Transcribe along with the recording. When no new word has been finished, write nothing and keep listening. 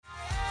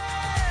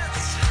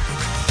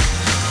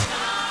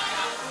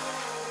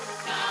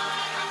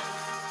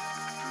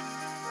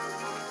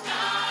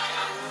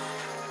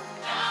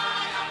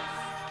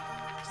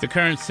The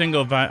current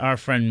single by our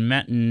friend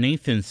Matt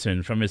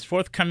Nathanson from his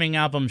forthcoming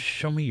album,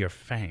 Show Me Your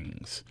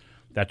Fangs.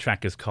 That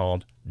track is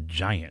called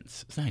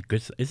Giants. Isn't that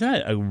good? Isn't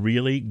that a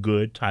really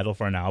good title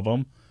for an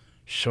album?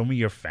 Show Me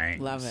Your Fangs.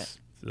 Love it.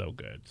 So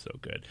good, so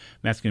good.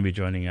 Matt's going to be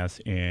joining us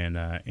in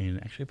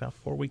actually about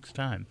 4 weeks'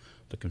 time.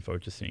 Looking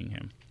forward to seeing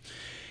him.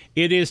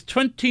 It is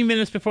 20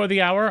 minutes before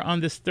the hour on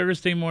this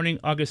Thursday morning,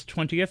 August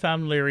 20th.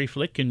 I'm Larry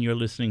Flick, and you're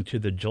listening to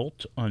The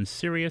Jolt on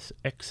Sirius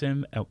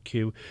XM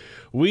LQ.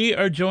 We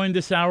are joined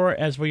this hour,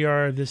 as we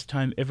are this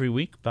time every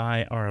week,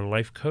 by our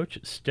life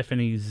coach,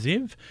 Stefanie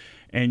Ziev.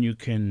 And you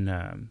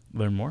can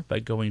learn more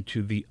by going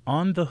to the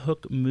On the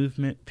Hook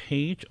Movement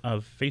page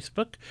of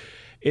Facebook.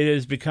 It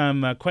has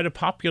become quite a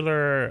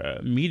popular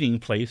meeting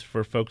place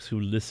for folks who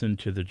listen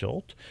to The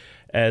Jolt,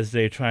 as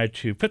they try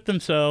to put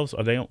themselves,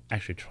 or they don't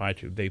actually try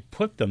to, they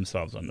put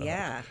themselves on the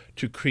hook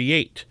to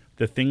create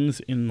the things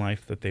in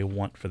life that they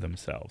want for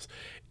themselves.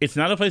 It's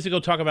not a place to go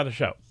talk about a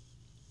show.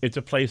 It's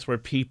a place where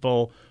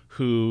people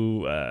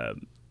who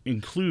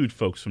include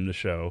folks from the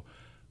show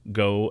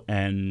go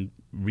and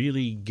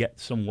really get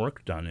some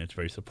work done. It's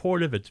very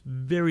supportive. It's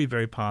very,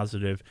 very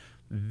positive,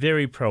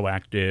 very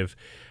proactive.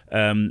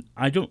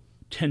 I don't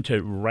tend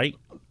to write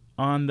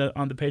on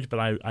the page, but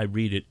I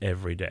read it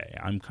every day.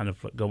 I'm kind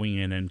of going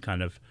in and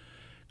kind of,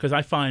 because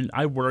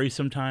I worry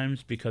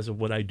sometimes because of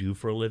what I do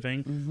for a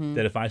living,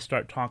 that if I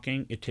start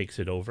talking, it takes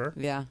it over.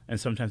 Yeah. And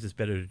sometimes it's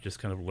better to just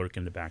kind of lurk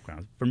in the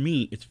background. For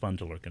me, it's fun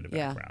to lurk in the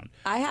background.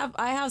 I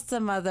have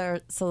some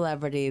other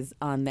celebrities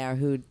on there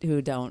who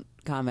don't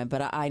comment,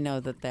 but I know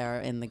that they're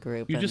in the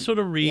group. You just sort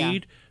of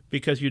read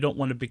because you don't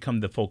want to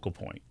become the focal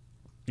point.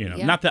 You know,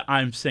 not that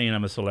I'm saying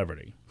I'm a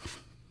celebrity.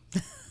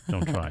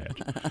 Don't try it.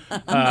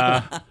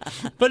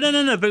 But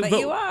no. But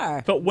you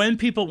are. But when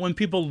people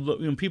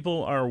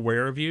are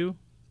aware of you,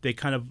 it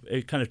kind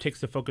of takes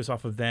the focus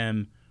off of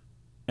them,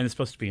 and it's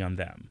supposed to be on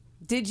them.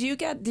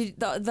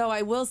 Though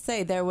I will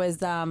say there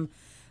was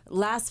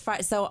last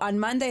Friday. So on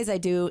Mondays I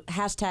do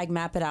hashtag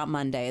Map It Out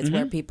Monday. It's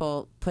where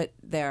people put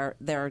their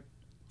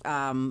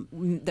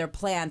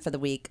plan for the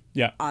week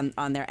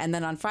on there, and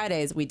then on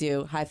Fridays we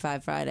do High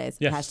Five Fridays.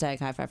 Hashtag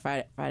High Five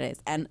Fridays.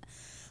 And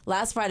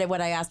last Friday,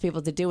 what I asked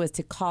people to do was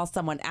to call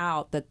someone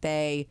out that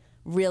they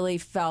really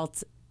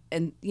felt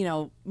and,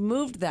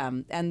 moved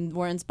them and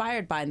were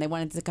inspired by, and they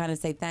wanted to kind of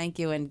say thank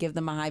you and give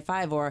them a high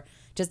five or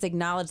just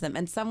acknowledge them.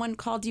 And someone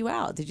called you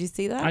out. Did you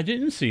see that? I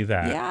didn't see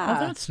that. Yeah.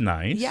 Oh, that's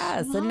nice.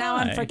 Yes. Why? And now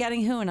I'm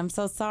forgetting who, and I'm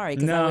so sorry.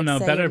 No,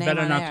 better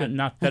not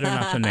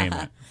to name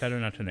it. Better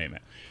not to name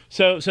it.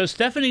 So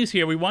Stefanie's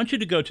here. We want you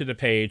to go to the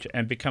page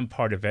and become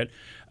part of it.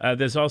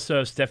 There's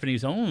also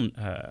Stefanie's own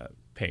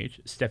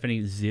page,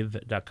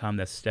 StefanieZiev.com.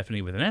 That's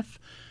Stefanie with an F.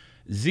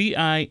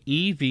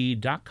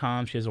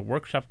 ZIEV.com. She has a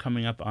workshop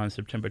coming up on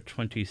September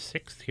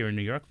 26th here in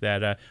New York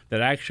that I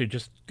actually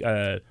just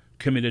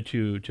committed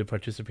to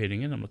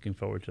participating in. I'm looking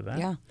forward to that.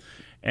 Yeah.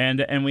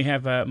 And we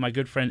have my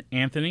good friend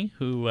Anthony,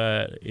 who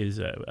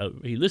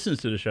he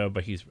listens to the show,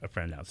 but he's a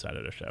friend outside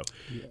of the show.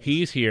 Yes.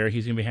 He's here.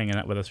 He's going to be hanging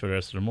out with us for the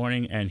rest of the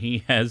morning, and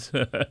he has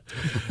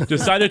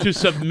decided to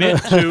submit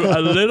to a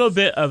little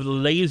bit of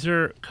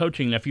laser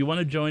coaching. Now, if you want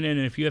to join in,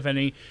 and if you have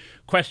any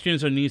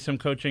questions or need some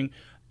coaching,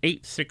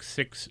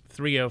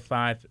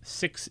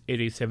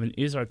 866-305-6887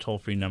 is our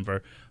toll-free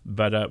number,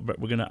 but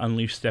we're going to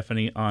unleash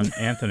Stefanie on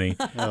Anthony.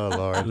 Oh,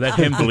 Lord. Let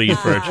him bleed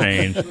for a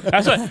change.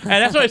 That's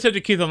what I said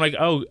to Keith. I'm like,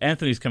 oh,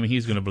 Anthony's coming.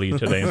 He's going to bleed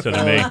today instead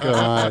of me. Oh,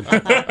 God.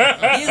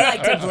 You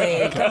like to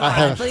bleed. Come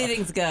on.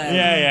 Bleeding's good.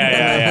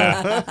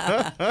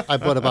 Yeah. I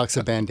bought a box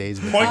of Band-Aids.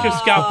 Point your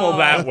scalpel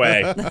that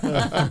way.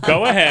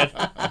 Go ahead.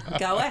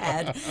 Go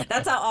ahead.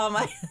 That's how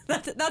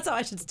that's how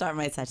I should start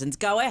my sessions.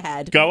 Go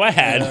ahead. Go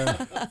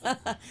ahead.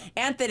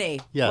 Anthony,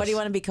 yes. What do you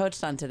want to be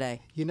coached on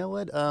today? You know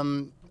what?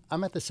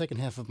 I'm at the second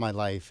half of my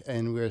life,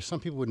 and where some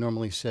people would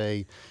normally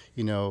say,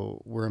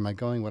 where am I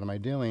going? What am I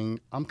doing?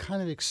 I'm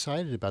kind of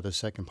excited about the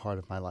second part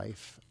of my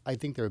life. I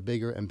think there are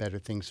bigger and better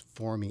things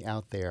for me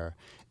out there,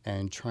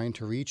 and trying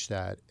to reach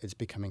that is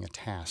becoming a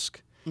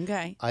task.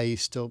 Okay. I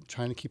still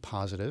trying to keep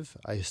positive.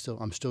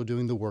 I'm still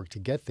doing the work to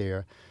get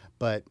there,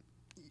 but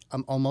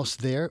I'm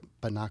almost there,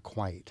 but not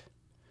quite.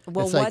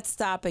 Well, what's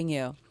stopping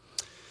you?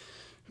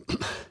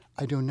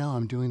 I don't know.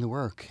 I'm doing the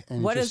work.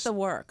 And what is the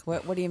work?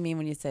 What do you mean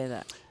when you say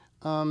that?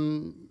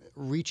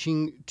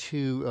 Reaching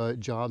to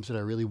jobs that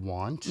I really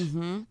want,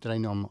 that I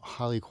know I'm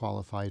highly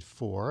qualified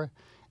for,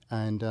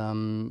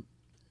 and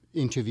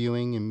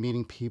interviewing and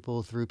meeting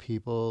people through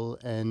people,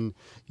 and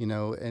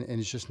and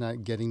it's just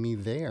not getting me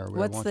there.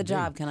 What's the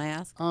job? Can I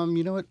ask?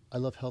 You know what? I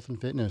love health and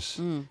fitness,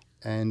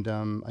 and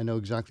I know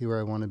exactly where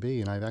I want to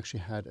be. And I've actually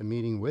had a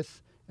meeting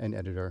with an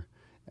editor,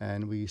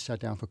 and we sat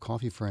down for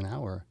coffee for an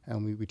hour,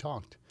 and we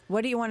talked.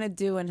 What do you want to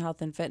do in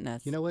health and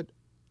fitness? You know what?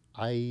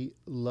 I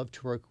love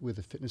to work with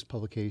a fitness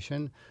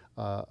publication,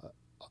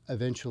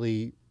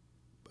 eventually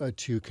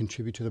to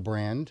contribute to the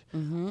brand,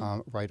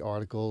 write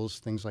articles,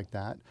 things like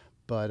that.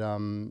 But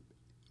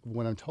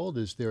what I'm told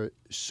is there are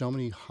so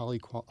many highly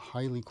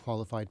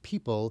qualified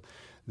people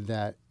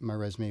that my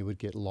resume would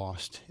get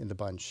lost in the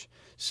bunch.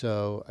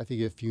 So I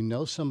think if you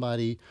know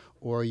somebody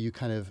or you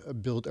kind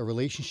of build a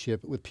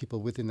relationship with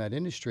people within that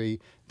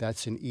industry,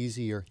 that's an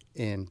easier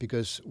in.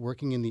 Because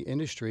working in the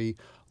industry,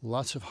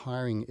 lots of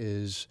hiring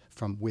is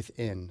from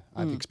within.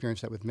 I've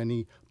experienced that with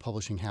many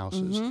publishing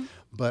houses.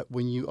 But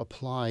when you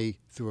apply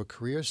through a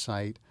career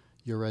site,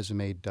 your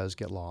resume does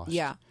get lost.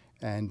 Yeah.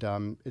 And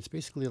it's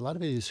basically, a lot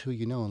of it is who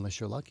you know, unless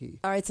you're lucky.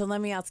 All right, so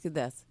let me ask you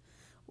this.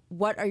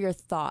 What are your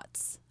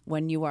thoughts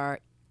when you are,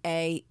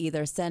 A,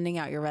 either sending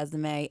out your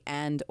resume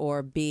and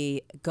or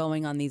B,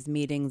 going on these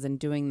meetings and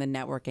doing the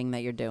networking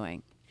that you're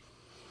doing?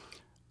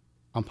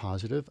 I'm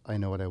positive. I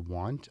know what I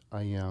want.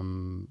 I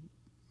do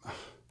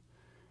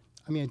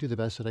the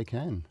best that I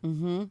can.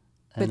 Mm-hmm.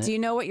 But do you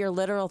know what your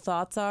literal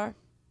thoughts are?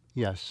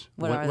 Yes.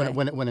 What are they?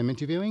 When I'm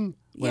interviewing,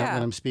 when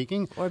I'm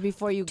speaking. Or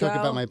before you talk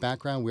about my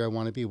background, where I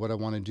want to be, what I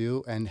want to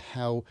do, and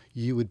how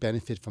you would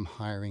benefit from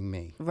hiring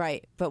me.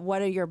 Right. But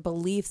what are your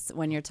beliefs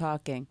when you're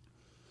talking?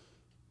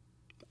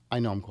 I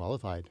know I'm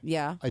qualified.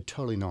 Yeah. I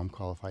totally know I'm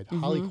qualified,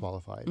 highly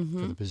qualified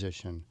for the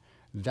position.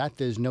 That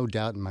there's no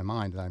doubt in my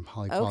mind that I'm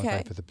highly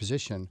qualified for the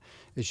position.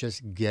 It's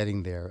just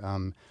getting there.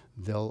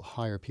 They'll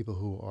hire people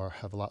who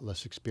have a lot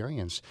less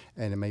experience,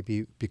 and it may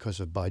be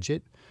because of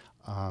budget.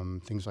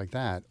 Things like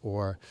that.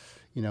 Or,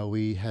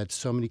 we had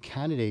so many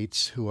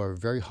candidates who are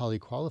very highly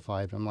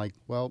qualified. I'm like,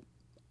 well,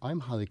 I'm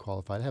highly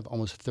qualified. I have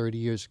almost 30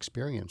 years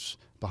experience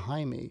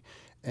behind me.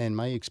 And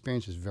my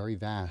experience is very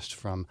vast,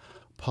 from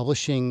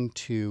publishing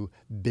to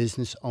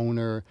business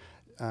owner,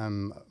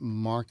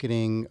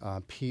 marketing,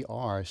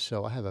 PR.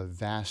 So I have a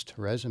vast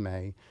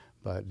resume,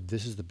 but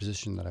this is the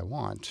position that I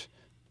want.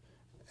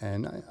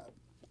 And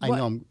I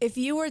know I'm... If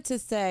you were to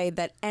say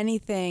that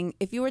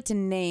if you were to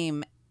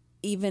name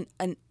even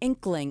an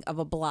inkling of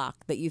a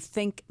block that you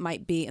think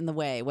might be in the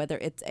way, whether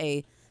it's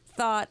a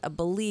thought, a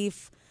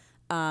belief,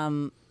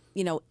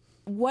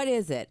 what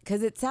is it?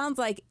 Because it sounds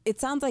like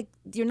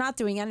you're not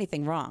doing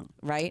anything wrong,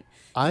 right?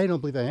 I don't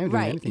believe I am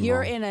doing anything You're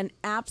wrong. in an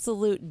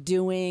absolute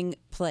doing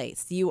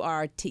place. You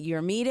are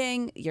you're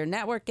meeting, you're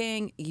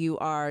networking,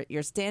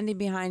 you're standing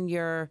behind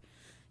your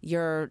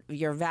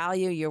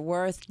value, your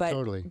worth, but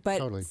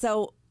totally.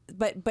 So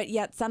but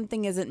yet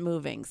something isn't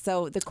moving.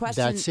 So the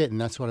question... That's it,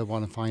 and that's what I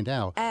want to find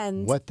out.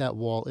 And what that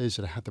wall is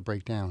that I have to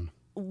break down.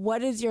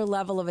 What is your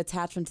level of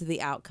attachment to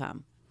the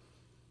outcome?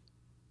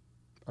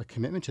 A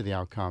commitment to the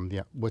outcome.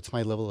 What's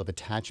my level of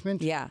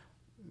attachment? Yeah.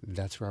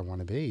 That's where I want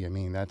to be.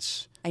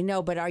 I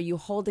know, but are you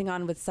holding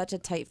on with such a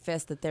tight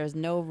fist that there's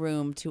no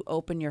room to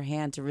open your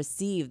hand to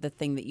receive the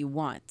thing that you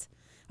want?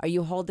 Are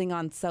you holding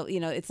on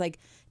it's like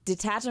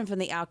detachment from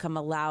the outcome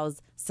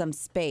allows some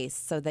space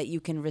so that you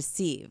can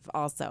receive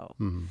also.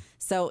 Mm-hmm.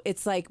 So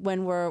it's like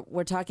when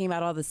we're talking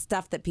about all the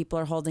stuff that people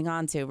are holding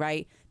on to,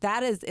 right?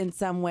 That is in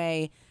some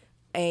way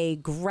a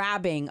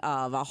grabbing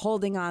of, a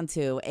holding on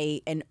to,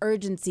 an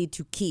urgency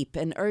to keep,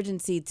 an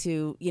urgency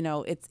to,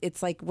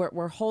 it's like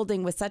we're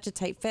holding with such a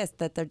tight fist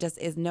that there just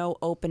is no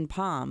open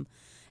palm,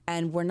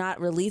 and we're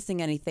not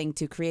releasing anything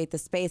to create the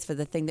space for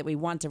the thing that we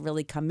want to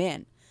really come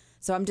in.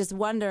 So I'm just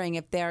wondering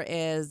if there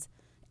is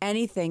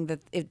anything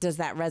does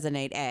that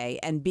resonate, A,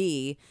 and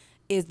B,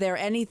 is there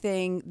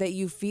anything that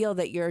you feel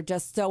that you're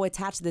just so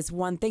attached to this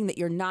one thing that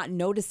you're not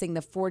noticing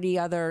the 40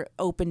 other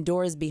open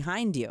doors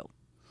behind you?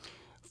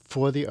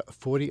 For the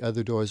 40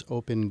 other doors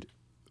opened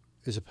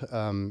is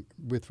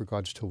with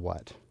regards to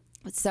what?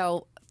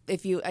 So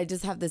I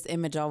just have this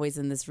image always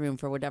in this room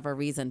for whatever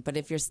reason, but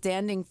if you're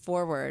standing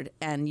forward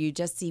and you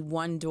just see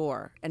one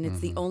door and it's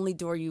the only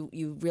door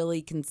you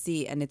really can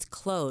see and it's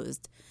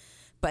closed,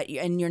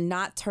 and you're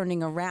not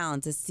turning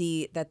around to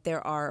see that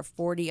there are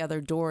 40 other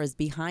doors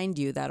behind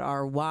you that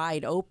are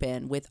wide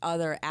open with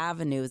other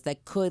avenues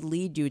that could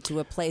lead you to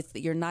a place that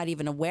you're not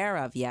even aware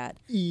of yet.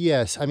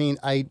 Yes.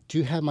 I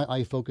do have my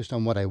eye focused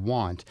on what I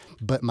want,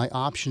 but my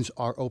options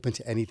are open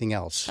to anything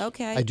else.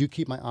 Okay. I do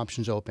keep my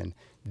options open.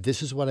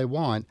 This is what I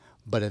want,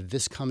 but if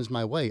this comes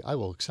my way, I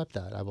will accept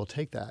that. I will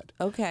take that.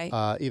 Okay.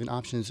 Even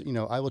options,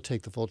 I will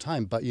take the full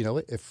time. But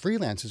if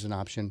freelance is an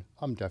option,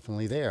 I'm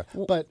definitely there.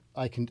 But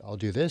I'll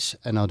do this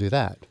and I'll do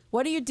that.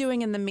 What are you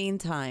doing in the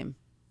meantime?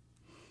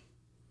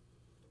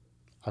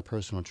 I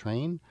personal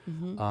train.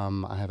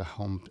 Mm-hmm. I have a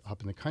home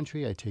up in the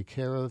country I take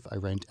care of. I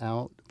rent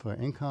out for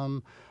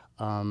income.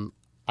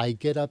 I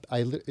get up.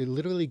 I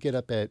literally get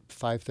up at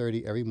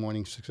 5:30 every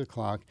morning, 6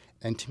 o'clock,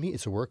 and to me,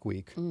 it's a work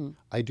week.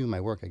 I do my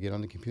work. I get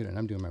on the computer and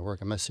I'm doing my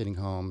work. I'm not sitting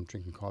home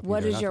drinking coffee.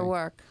 What is your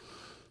work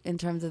in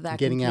terms of that?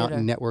 Getting computer? out,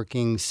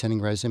 networking,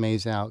 sending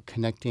resumes out,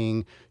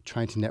 connecting,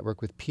 trying to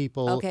network with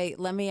people. Okay,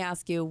 let me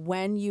ask you: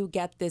 when you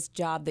get this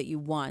job that you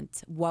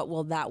want, what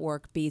will that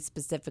work be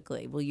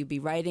specifically? Will you be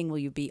writing? Will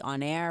you be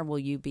on air? Will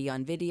you be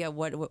on video?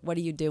 What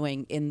are you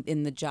doing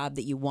in the job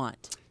that you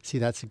want? See,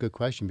 that's a good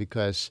question,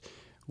 because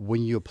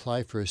when you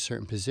apply for a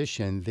certain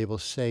position, they will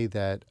say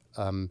that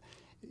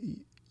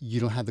you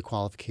don't have the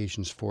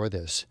qualifications for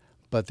this.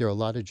 But there are a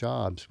lot of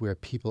jobs where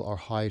people are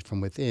hired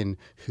from within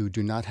who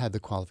do not have the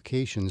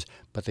qualifications,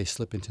 but they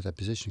slip into that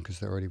position because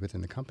they're already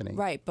within the company.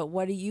 Right, but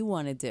what do you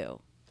want to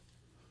do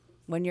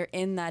when you're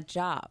in that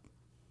job?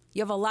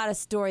 You have a lot of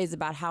stories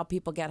about how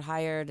people get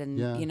hired and,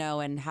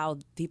 and how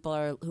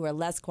people who are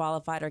less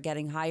qualified are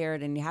getting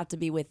hired, and you have to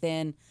be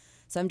within.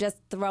 So I'm just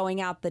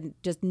throwing out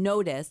just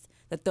notice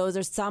that those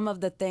are some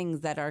of the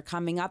things that are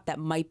coming up that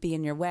might be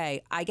in your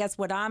way. I guess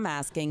what I'm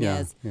asking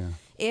is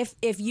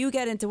if you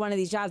get into one of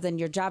these jobs and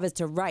your job is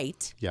to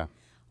write,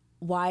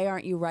 why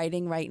aren't you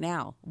writing right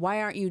now?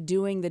 Why aren't you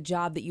doing the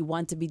job that you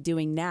want to be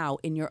doing now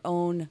in your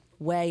own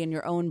way, in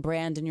your own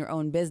brand, in your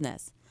own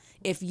business?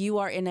 If you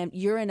are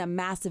you're in a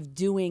massive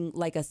doing,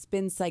 like a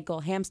spin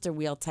cycle hamster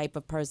wheel type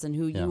of person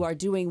who you are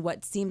doing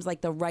what seems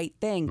like the right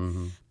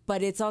thing,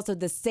 but it's also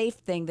the safe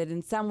thing that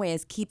in some way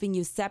is keeping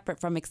you separate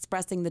from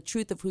expressing the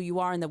truth of who you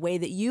are in the way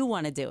that you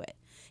want to do it.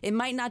 It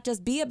might not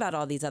just be about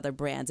all these other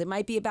brands. It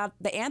might be about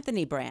the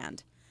Anthony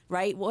brand,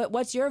 right?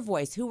 What's your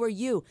voice? Who are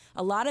you?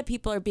 A lot of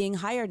people are being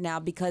hired now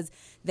because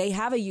they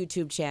have a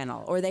YouTube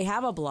channel or they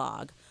have a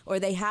blog or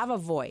they have a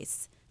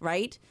voice.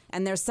 Right?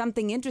 And there's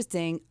something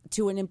interesting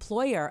to an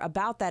employer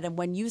about that. And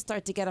when you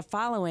start to get a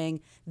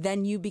following,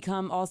 then you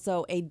become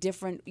also a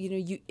different,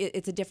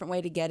 it's a different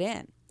way to get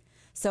in.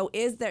 So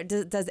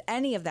does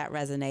any of that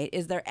resonate?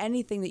 Is there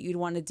anything that you'd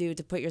want to do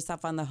to put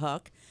yourself on the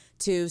hook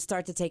to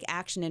start to take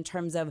action in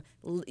terms of,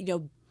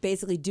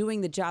 basically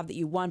doing the job that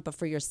you want, but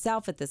for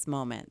yourself at this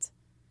moment?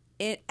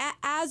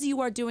 As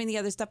you are doing the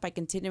other stuff by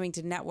continuing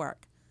to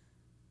network.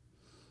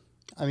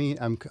 I mean,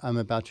 I'm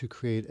about to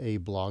create a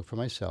blog for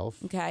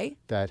myself. Okay.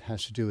 That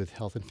has to do with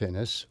health and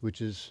fitness,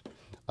 which is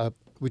a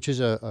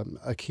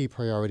key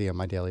priority in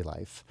my daily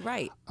life.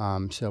 Right.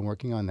 So I'm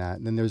working on that.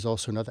 And then there's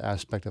also another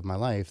aspect of my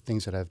life,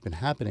 things that have been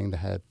happening that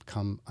have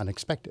come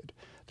unexpected.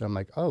 That I'm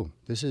like, oh,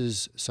 this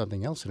is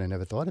something else that I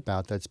never thought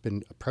about that's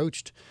been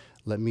approached.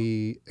 Let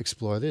me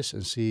explore this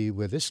and see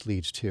where this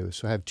leads to.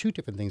 So I have two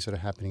different things that are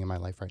happening in my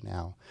life right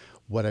now.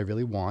 What I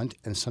really want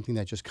and something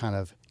that just kind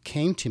of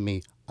came to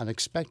me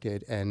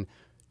unexpected, and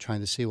trying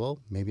to see, well,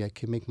 maybe I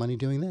could make money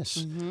doing this.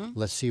 Mm-hmm.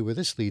 Let's see where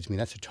this leads me.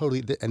 That's a totally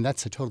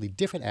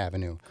different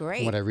avenue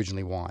from what I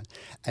originally want.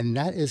 And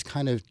that is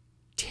kind of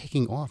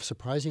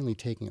surprisingly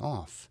taking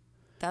off.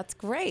 That's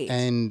great.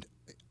 And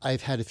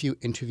I've had a few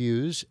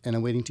interviews, and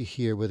I'm waiting to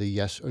hear whether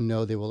yes or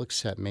no they will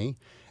accept me.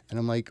 And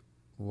I'm like,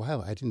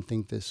 wow, I didn't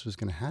think this was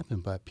going to happen,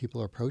 but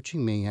people are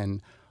approaching me,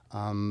 and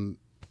I'm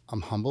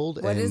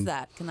humbled. What is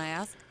that? Can I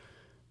ask?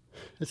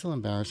 It's a little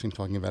embarrassing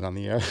talking about on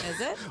the air. Is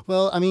it?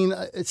 Well, I mean,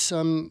 it's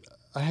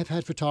I have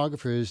had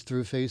photographers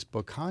through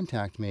Facebook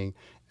contact me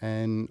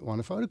and want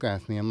to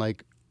photograph me. I'm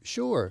like,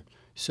 sure.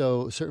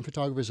 So certain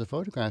photographers are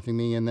photographing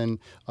me, and then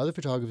other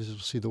photographers will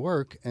see the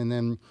work, and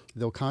then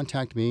they'll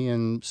contact me,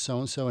 and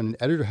so-and-so, and an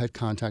editor had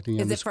contacted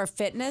me. Is it for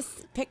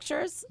fitness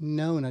pictures?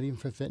 No, not even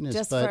for fitness.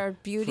 Just for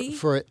beauty?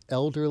 For an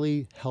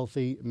elderly,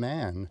 healthy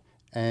man.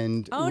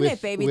 And Own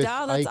it, baby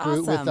doll. That's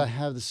awesome. I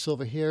have the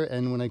silver hair,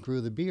 and when I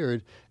grew the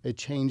beard,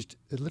 it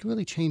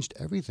literally changed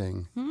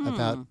everything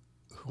about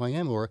who I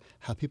am or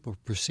how people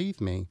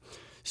perceive me.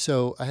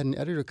 So I had an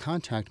editor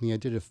contact me. I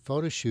did a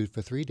photo shoot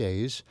for 3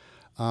 days.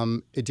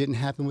 It didn't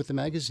happen with the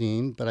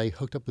magazine, but I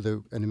hooked up with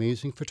an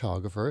amazing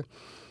photographer,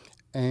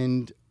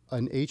 and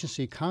an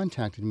agency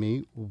contacted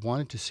me,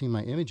 wanted to see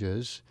my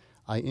images.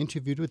 I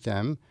interviewed with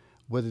them,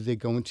 whether they're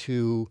going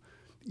to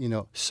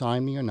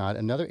sign me or not.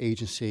 Another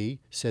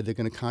agency said they're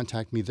going to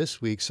contact me this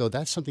week. So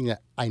that's something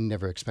that I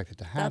never expected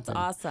to happen.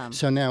 That's awesome.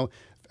 So now,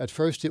 at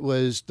first it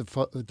was the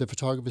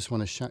photographers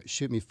want to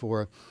shoot me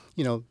for,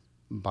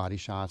 body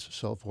shots and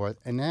so forth.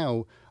 And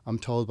now I'm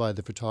told by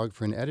the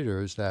photographer and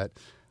editors that,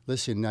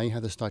 listen, now you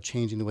have to start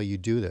changing the way you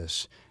do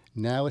this.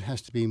 Now it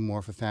has to be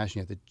more for fashion.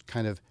 You have to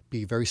kind of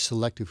be very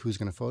selective who's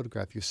going to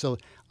photograph you. So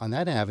on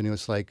that avenue,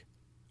 it's like,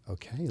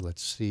 okay,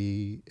 let's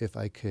see if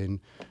I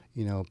can,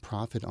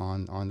 profit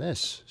on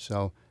this.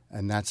 So,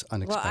 and that's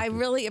unexpected. Well, I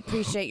really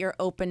appreciate your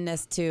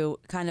openness to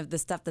kind of the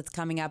stuff that's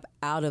coming up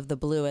out of the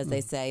blue, as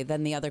they say.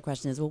 Then the other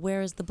question is, well,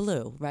 where is the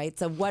blue, right?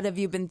 So what have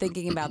you been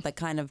thinking about that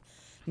kind of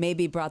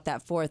maybe brought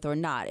that forth or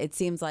not? It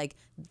seems like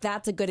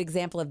that's a good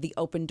example of the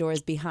open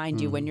doors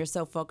behind you. When you're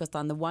so focused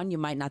on the one, you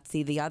might not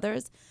see the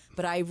others.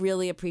 But I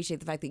really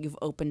appreciate the fact that you've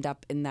opened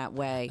up in that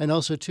way. And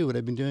also, too, what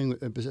I've been doing,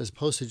 as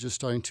opposed to just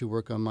starting to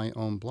work on my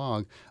own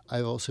blog,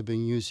 I've also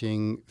been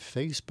using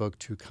Facebook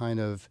to kind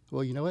of,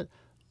 well, you know what?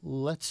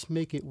 Let's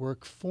make it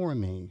work for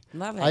me.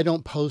 Love it. I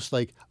don't post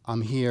like,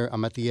 I'm here,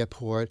 I'm at the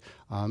airport.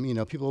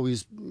 People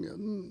always,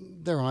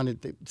 they're on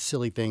it,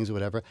 silly things or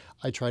whatever.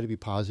 I try to be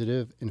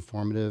positive,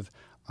 informative,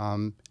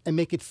 and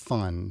make it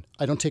fun.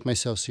 I don't take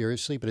myself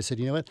seriously, but I said,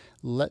 you know what?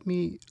 Let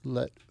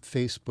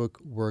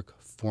Facebook work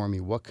for me.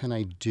 What can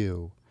I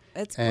do?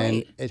 It's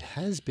and great. It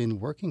has been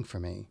working for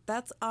me.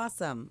 That's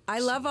awesome. I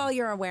love all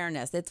your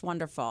awareness. It's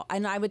wonderful.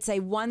 And I would say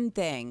one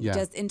thing,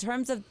 just in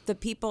terms of the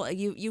people,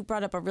 you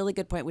brought up a really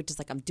good point, which is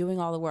like, I'm doing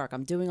all the work.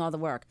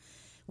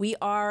 We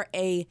are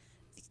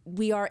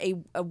we are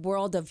a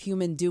world of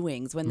human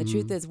doings, when the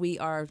truth is we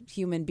are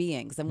human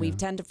beings, and we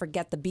tend to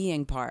forget the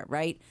being part,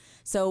 right?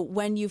 So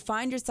when you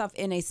find yourself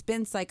in a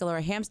spin cycle or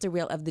a hamster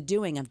wheel of the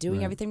doing, I'm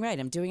doing everything right,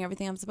 I'm doing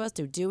everything I'm supposed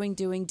to, doing,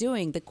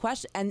 the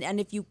question, and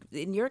if you,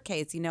 in your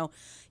case,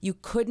 you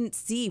couldn't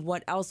see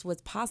what else was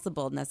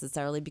possible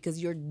necessarily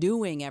because you're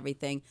doing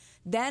everything,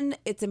 then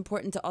it's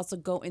important to also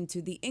go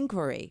into the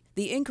inquiry.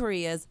 The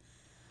inquiry is,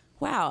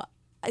 wow,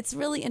 it's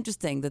really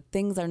interesting that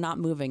things are not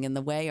moving in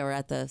the way or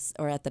at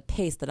the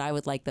pace that I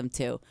would like them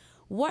to.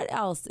 What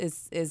else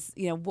is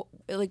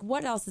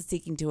what else is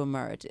seeking to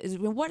emerge?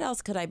 What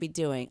else could I be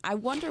doing? I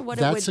wonder what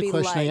it would be like. That's the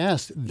question I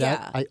asked.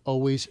 I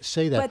always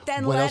say that. But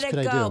then let it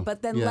go.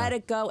 But then let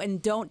it go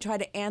and don't try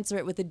to answer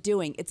it with a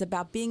doing. It's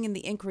about being in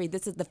the inquiry.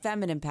 This is the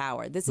feminine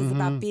power. This is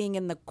about being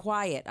in the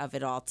quiet of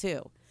it all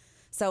too.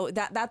 So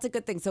that's a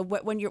good thing. So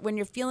when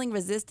you're feeling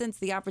resistance,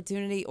 the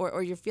opportunity,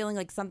 or you're feeling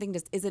like something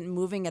just isn't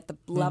moving at the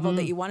level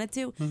that you want it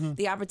to,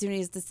 the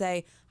opportunity is to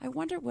say, I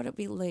wonder what it'd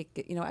be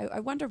like. I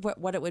wonder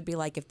what it would be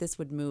like if this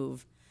would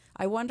move.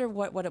 I wonder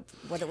what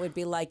it would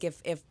be like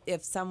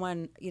if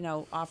someone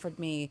offered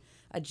me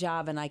a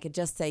job and I could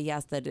just say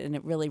yes, and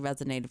it really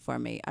resonated for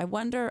me. I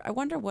wonder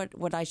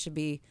what I should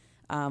be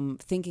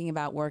thinking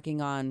about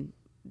working on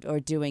or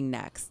doing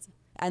next.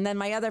 And then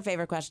my other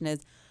favorite question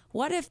is,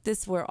 what if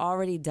this were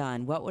already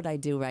done? What would I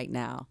do right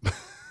now?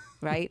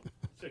 Right?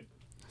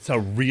 It's a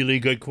really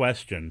good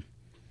question.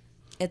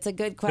 It's a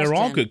good question.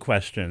 They're all good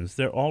questions.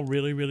 They're all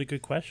really, really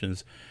good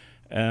questions.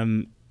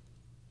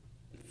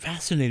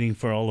 Fascinating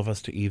for all of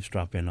us to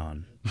eavesdrop in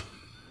on.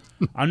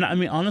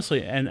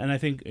 Honestly, and I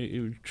think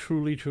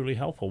truly, truly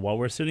helpful. While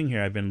we're sitting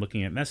here, I've been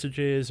looking at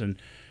messages, and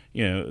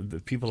the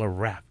people are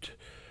rapt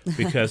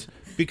because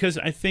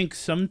I think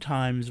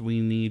sometimes we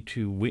need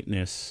to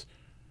witness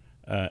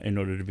in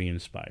order to be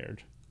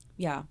inspired.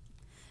 Yeah.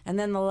 And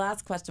then the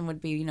last question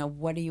would be,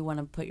 what do you want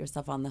to put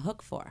yourself on the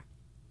hook for?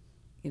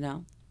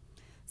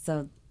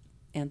 So,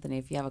 Anthony,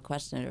 if you have a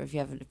question or if you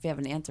have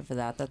an answer for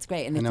that, that's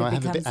great. And I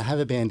have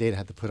a Band-Aid I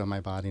have to put on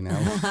my body now.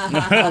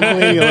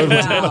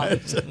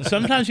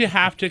 Sometimes you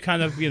have to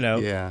kind of,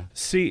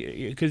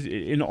 see, because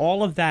in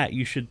all of that,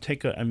 you should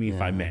take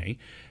if I may,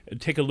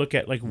 take a look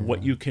at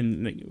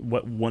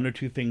what one or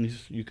two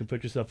things you can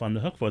put yourself on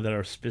the hook for that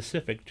are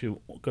specific to,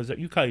 because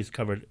you guys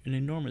covered an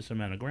enormous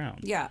amount of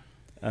ground. Yeah.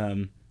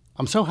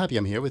 I'm so happy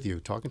I'm here with you,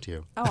 talking to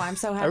you. Oh, I'm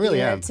so happy I really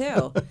you're am. here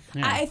too.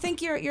 Yeah. I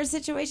think your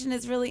situation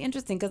is really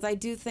interesting because I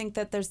do think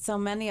that there's so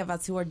many of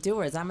us who are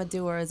doers. I'm a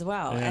doer as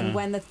well. Yeah. And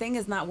when the thing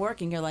is not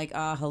working, you're like,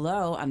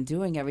 hello, I'm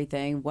doing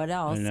everything. What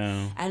else? I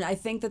know. And I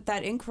think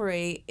that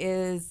inquiry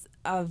is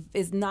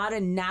not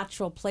a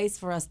natural place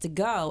for us to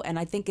go. And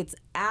I think it's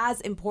as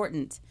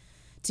important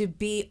to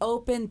be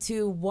open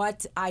to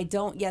what I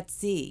don't yet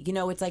see.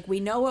 It's like we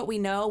know what we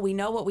know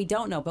what we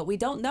don't know, but we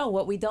don't know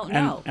what we don't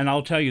know. And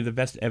I'll tell you, the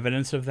best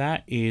evidence of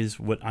that is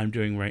what I'm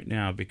doing right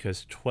now,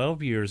 because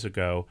 12 years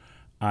ago,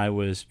 I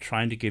was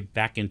trying to get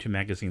back into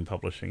magazine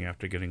publishing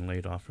after getting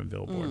laid off from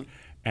Billboard.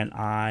 And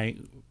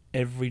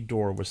every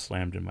door was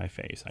slammed in my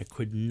face. I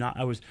could not.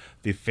 I was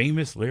the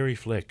famous Larry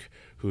Flick,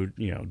 who'd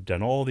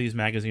done all these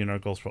magazine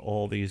articles for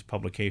all these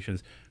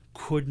publications,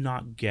 could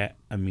not get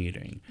a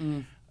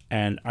meeting.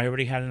 And I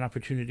already had an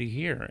opportunity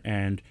here,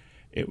 and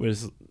it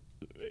was,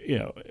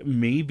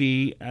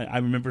 maybe I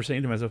remember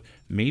saying to myself,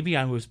 maybe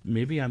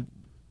I'm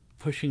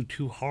pushing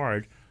too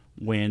hard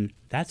when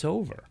that's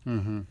over.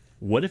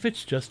 What if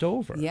it's just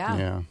over?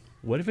 Yeah.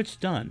 What if it's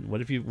done?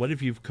 What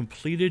if you've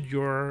completed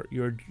your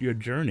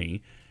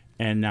journey,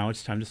 and now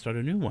it's time to start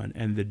a new one?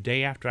 And the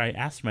day after I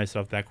asked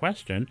myself that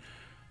question,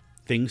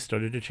 things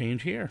started to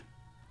change here.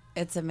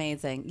 It's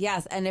amazing.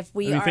 Yes, and if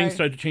things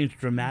started to change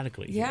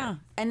dramatically. Yeah, here.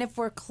 And if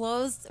we're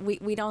closed,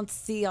 we don't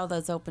see all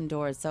those open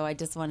doors. So I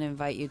just want to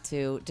invite you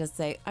to just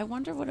say, I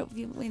wonder what it would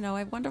be,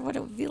 I wonder what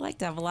it would be like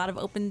to have a lot of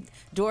open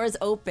doors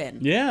open.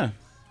 Yeah,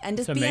 and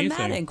just be in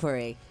that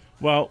inquiry.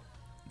 Well,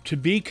 to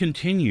be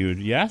continued.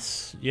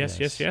 Yes.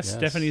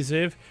 Stefanie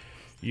Ziev,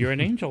 you're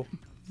an angel.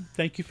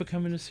 Thank you for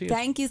coming to see us.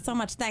 Thank you so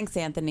much. Thanks,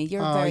 Anthony.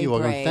 You're very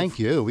welcome. brave. Thank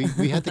you.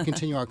 We had to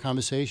continue our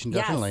conversation,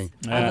 definitely.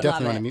 Yes, I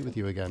definitely want to meet with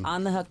you again.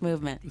 On the Hook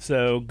Movement.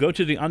 So go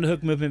to the On the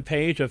Hook Movement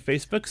page of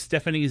Facebook,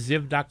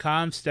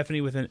 StefanieZiev.com,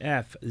 Stefanie with an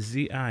F,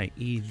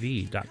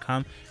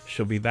 Ziev.com.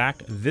 She'll be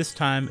back this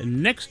time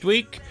next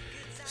week.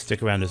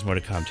 Stick around, there's more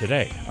to come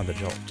today on The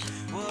Jolt.